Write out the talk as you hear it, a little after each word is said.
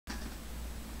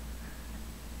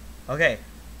Okay,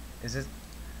 is this...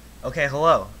 Okay,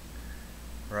 hello.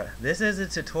 Right. This is a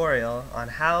tutorial on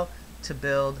how to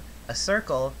build a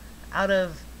circle out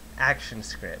of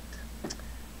ActionScript.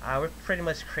 We're pretty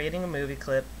much creating a movie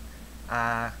clip,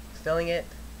 filling it,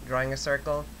 drawing a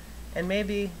circle, and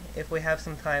maybe, if we have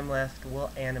some time left, we'll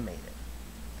animate it.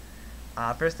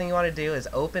 First thing you want to do is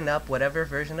open up whatever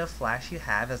version of Flash you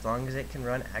have, as long as it can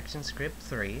run ActionScript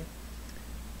 3.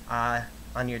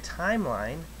 On your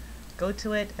timeline, go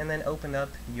to it and then open up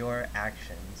your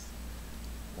actions.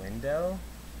 Window,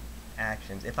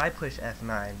 actions. If I push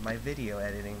F9, my video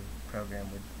editing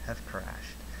program would have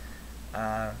crashed.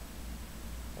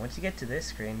 Once you get to this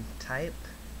screen, type...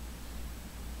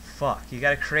 Fuck, you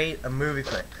gotta create a movie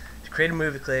clip. To create a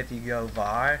movie clip, you go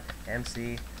var,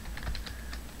 MC,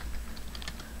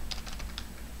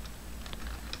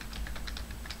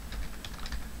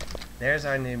 there's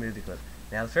our new movie clip.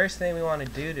 Now the first thing we want to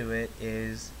do to it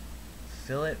is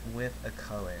fill it with a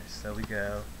color. So we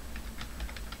go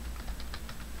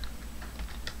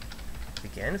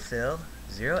begin fill,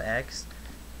 0x,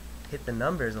 hit the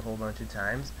numbers a whole bunch of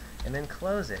times, and then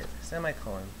close it,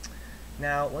 semicolon.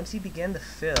 Now once you begin to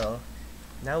fill,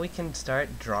 now we can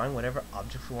start drawing whatever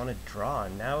object we want to draw.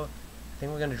 Now I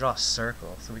think we're going to draw a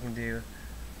circle. So we can do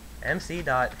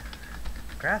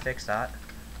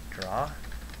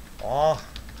mc.graphics.draw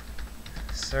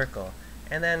circle,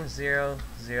 and then 0,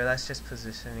 0, that's just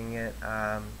positioning it.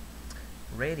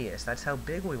 Radius, that's how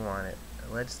big we want it.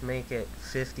 Let's make it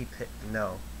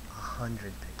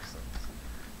 100 pixels.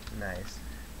 Nice.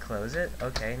 Close it.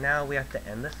 Okay, now we have to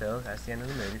end the fill. That's the end of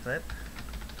the movie clip.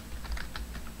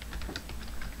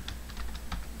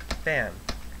 Bam.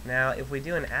 Now if we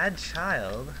do an add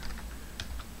child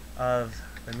of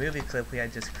the movie clip we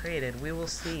had just created, we will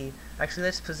see... Actually,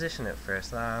 let's position it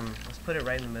first. Let's put it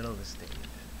right in the middle of the stage.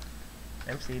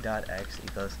 mc.x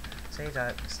equals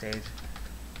stage.stage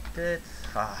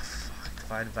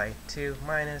divided by 2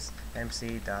 minus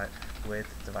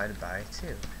mc.width divided by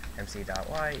 2.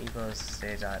 mc.y equals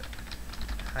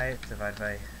stage.height divided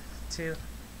by 2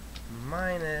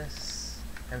 minus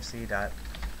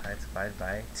mc.height divided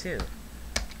by 2.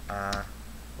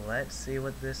 Let's see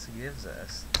what this gives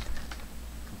us.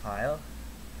 Compile.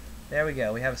 There we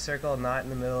go. We have a circle not in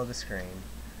the middle of the screen.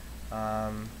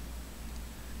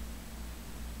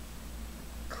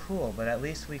 Cool, but at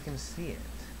least we can see it.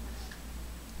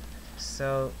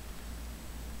 So,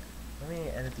 let me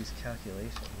edit these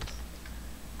calculations.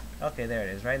 Okay, there it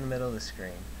is, right in the middle of the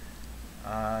screen.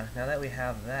 Now that we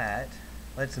have that,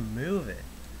 let's move it.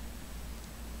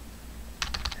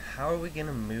 How are we going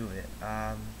to move it?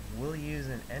 We'll use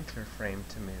an enter frame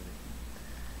to move it.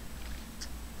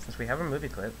 Since we have a movie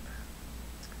clip,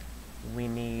 we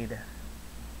need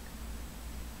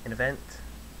an event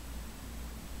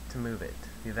to move it.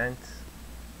 The event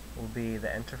will be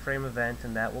the enter frame event,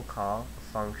 and that will call a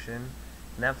function,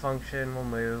 and that function will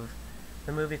move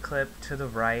the movie clip to the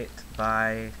right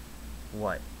by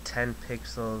what, 10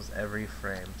 pixels every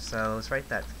frame. So let's write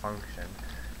that function.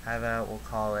 How about we'll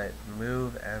call it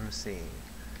moveMC.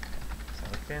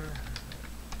 Token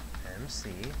MC.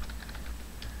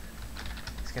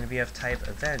 It's going to be of type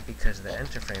event because the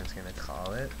enter frame is going to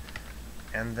call it.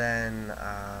 And then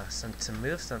to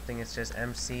move something, it's just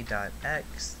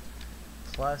mc.x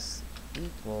plus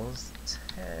equals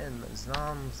 10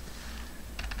 zoms.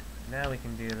 Now we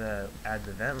can do the add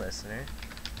the event listener.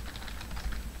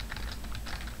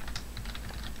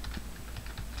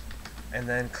 And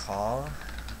then call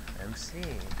MC.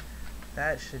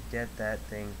 That should get that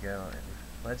thing going.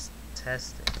 Let's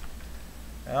test it.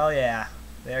 Oh yeah,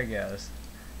 there it goes.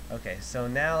 Okay, so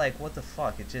now, like, what the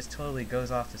fuck? It just totally goes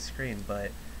off the screen,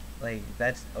 but, like,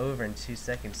 that's over in 2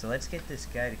 seconds. So let's get this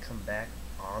guy to come back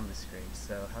on the screen.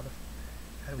 So how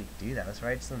do we do that? Let's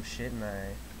write some shit in our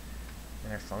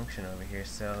function over here.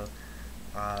 So,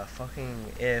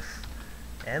 fucking if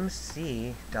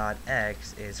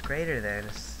mc.x is greater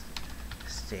than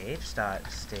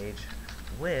stage.stage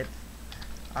width,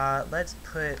 let's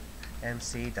put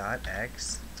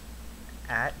mc.x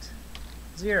at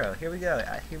 0. Here we go.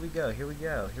 Here we go. Here we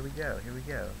go. Here we go. Here we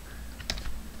go.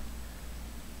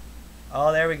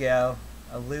 Oh, there we go.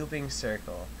 A looping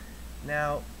circle.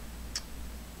 Now,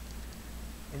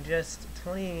 in just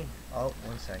 21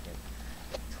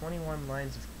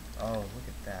 lines of... Oh, look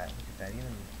at that. Look at that.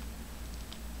 Even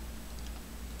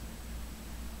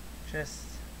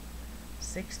just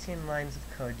 16 lines of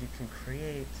code, you can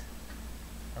create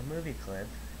a movie clip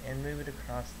and move it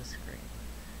across the screen.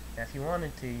 Now, if you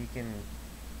wanted to, you can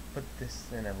put this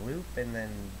in a loop and then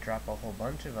drop a whole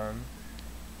bunch of them.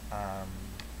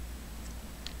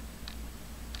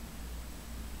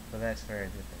 But that's for a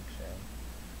different show.